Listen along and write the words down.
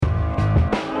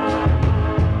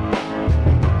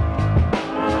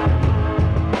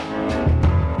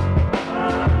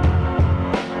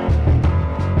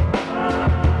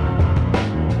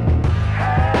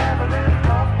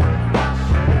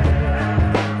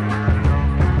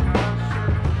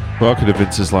Welcome to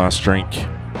Vince's Last Drink.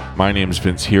 My name's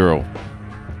Vince Hero.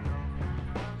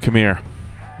 Come here.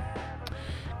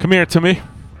 Come here to me.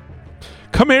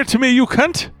 Come here to me, you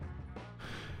cunt.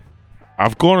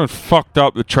 I've gone and fucked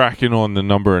up the tracking on the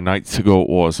number of nights ago it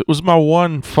was. It was my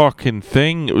one fucking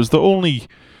thing. It was the only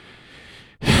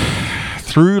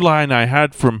through line I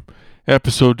had from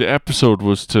episode to episode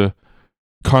was to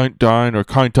count down or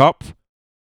count up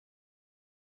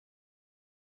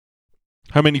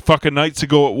how many fucking nights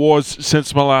ago it was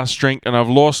since my last drink, and I've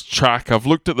lost track. I've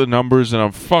looked at the numbers and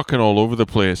I'm fucking all over the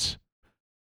place.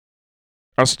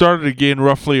 I started again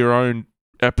roughly around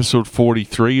episode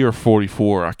 43 or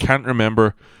 44. I can't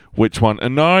remember which one.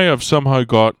 And now I've somehow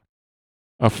got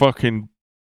a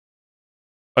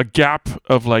gap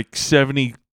of like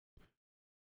 70.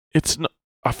 It's not,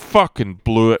 I fucking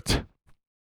blew it.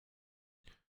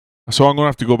 So I'm going to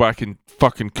have to go back and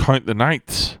fucking count the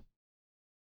nights.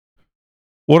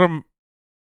 What I'm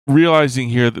realizing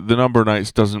here that the number of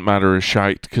nights doesn't matter a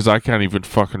shite because I can't even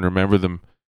fucking remember them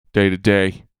day to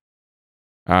day.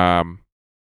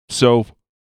 So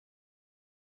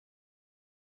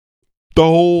the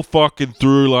whole fucking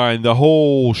through line, the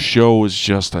whole show is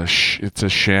just it's a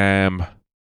sham.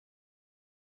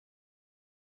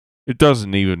 It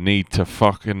doesn't even need to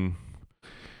fucking...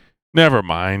 Never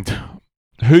mind.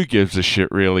 Who gives a shit,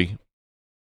 really?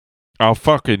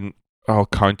 I'll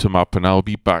count them up and I'll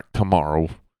be back tomorrow.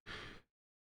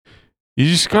 You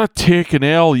just gotta take an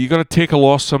L. You gotta take a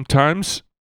loss sometimes.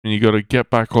 And you gotta get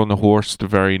back on the horse the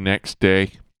very next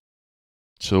day.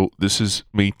 So this is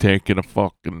me taking a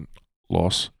fucking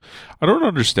loss. I don't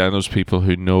understand those people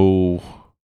who know,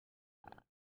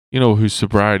 whose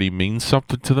sobriety means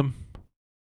something to them.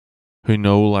 Who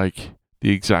know, like, the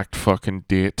exact fucking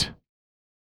date.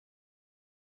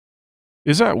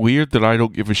 Is that weird that I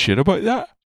don't give a shit about that?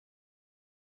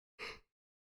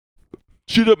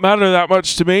 Should it matter that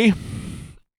much to me?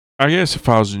 I guess if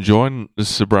I was enjoying the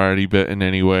sobriety bit in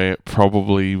any way, it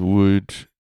probably would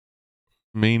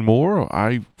mean more.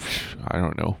 I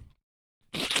don't know.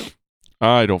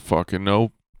 I don't fucking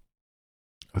know.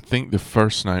 I think the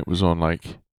first night was on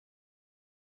it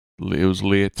was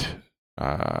late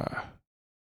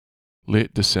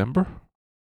December?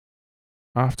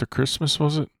 After Christmas,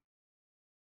 was it?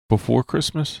 Before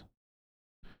Christmas?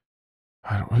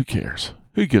 Who cares?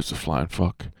 Who gives a flying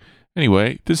fuck?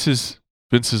 Anyway, this is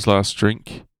Vince's Last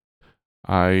Drink.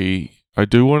 I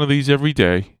do one of these every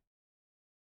day.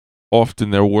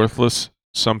 Often they're worthless.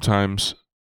 Sometimes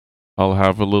I'll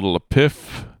have a little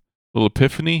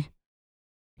epiphany,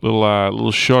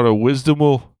 little shot of wisdom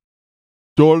will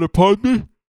dawn upon me.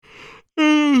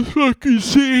 And I can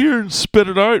sit here and spit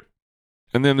it out.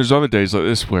 And then there's other days like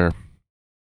this where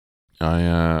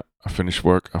I finished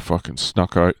work, I fucking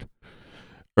snuck out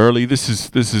early. This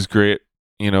is great.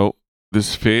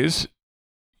 This phase,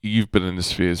 you've been in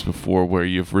this phase before where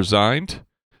you've resigned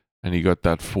and you got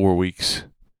that 4 weeks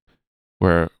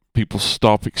where people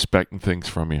stop expecting things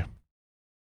from you.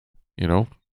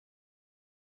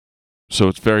 So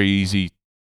it's very easy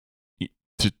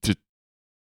to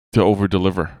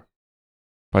over-deliver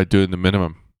by doing the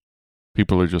minimum.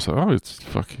 People are just like, oh, it's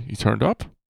fucking, you turned up?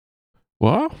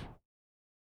 What?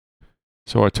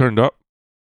 So I turned up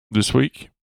this week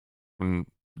and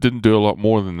didn't do a lot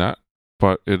more than that,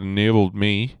 but it enabled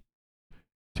me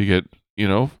to get,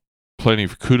 plenty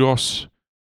of kudos,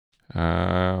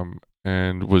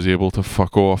 and was able to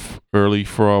fuck off early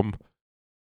from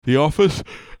the office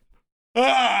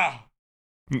and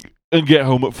get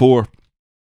home at 4.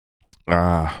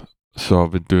 So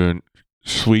I've been doing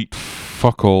sweet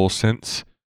fuck all since.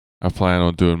 I plan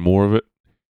on doing more of it.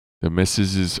 The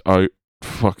missus is out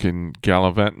fucking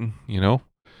gallivanting,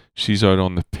 She's out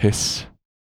on the piss,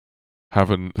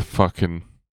 having the fucking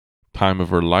time of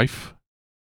her life,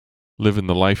 living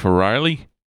the life of Riley,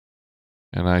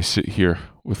 and I sit here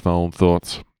with my own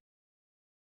thoughts.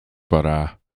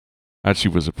 But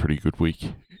actually was a pretty good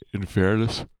week, in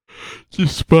fairness,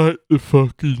 despite the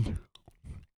fact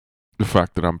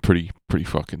that I'm pretty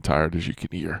fucking tired, as you can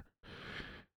hear.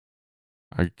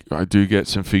 I do get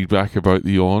some feedback about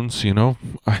the yawns,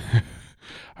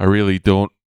 I really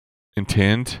don't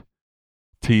intend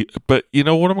to, but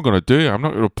what am I going to do? I'm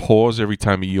not going to pause every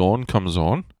time a yawn comes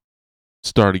on.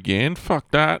 Start again?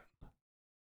 Fuck that.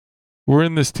 We're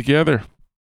in this together,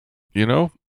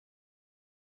 And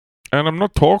I'm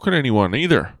not talking to anyone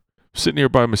either. I'm sitting here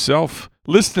by myself,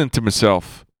 listening to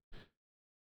myself.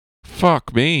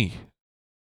 Fuck me.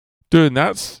 Doing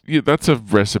that's a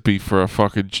recipe for a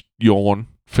fucking yawn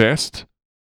fest.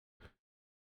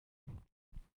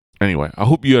 Anyway, I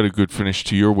hope you had a good finish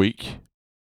to your week.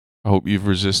 I hope you've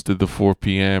resisted the 4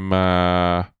 p.m.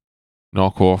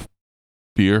 knockoff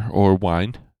beer or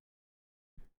wine.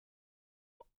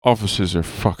 Offices are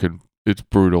fucking, it's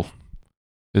brutal,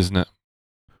 isn't it?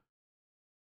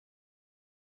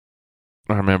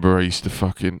 I remember I used to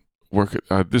fucking work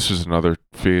at, this was another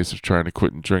phase of trying to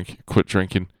quit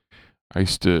drinking. I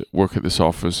used to work at this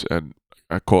office and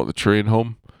I caught the train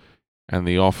home, and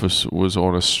the office was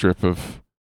on a strip of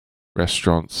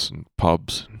restaurants and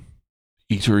pubs and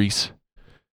eateries,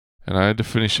 and I had to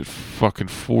finish at fucking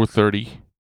 4:30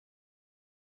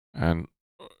 and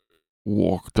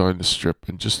walk down the strip,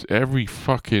 and just every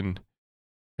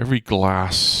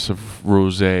glass of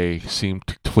rosé seemed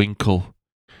to twinkle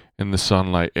in the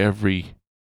sunlight. Every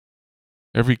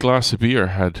glass of beer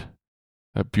had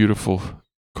that beautiful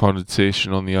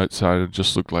condensation on the outside. It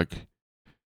just looked like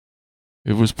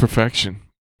it was perfection.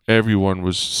 Everyone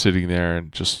was sitting there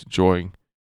and just enjoying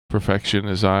perfection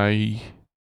as I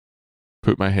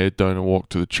put my head down and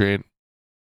walked to the train.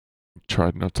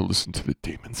 Tried not to listen to the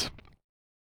demons.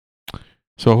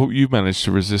 So I hope you managed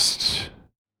to resist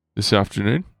this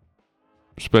afternoon,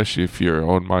 especially if you're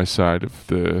on my side of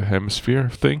the hemisphere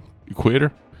thing,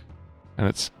 equator, and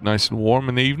it's nice and warm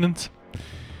in the evenings.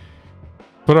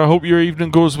 But I hope your evening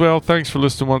goes well. Thanks for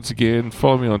listening once again.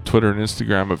 follow me on Twitter and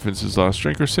Instagram at Vince's Last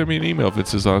Drink, or send me an email,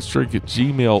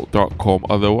 vinceslastdrink@gmail.com.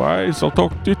 Otherwise, I'll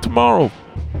talk to you tomorrow.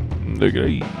 Look at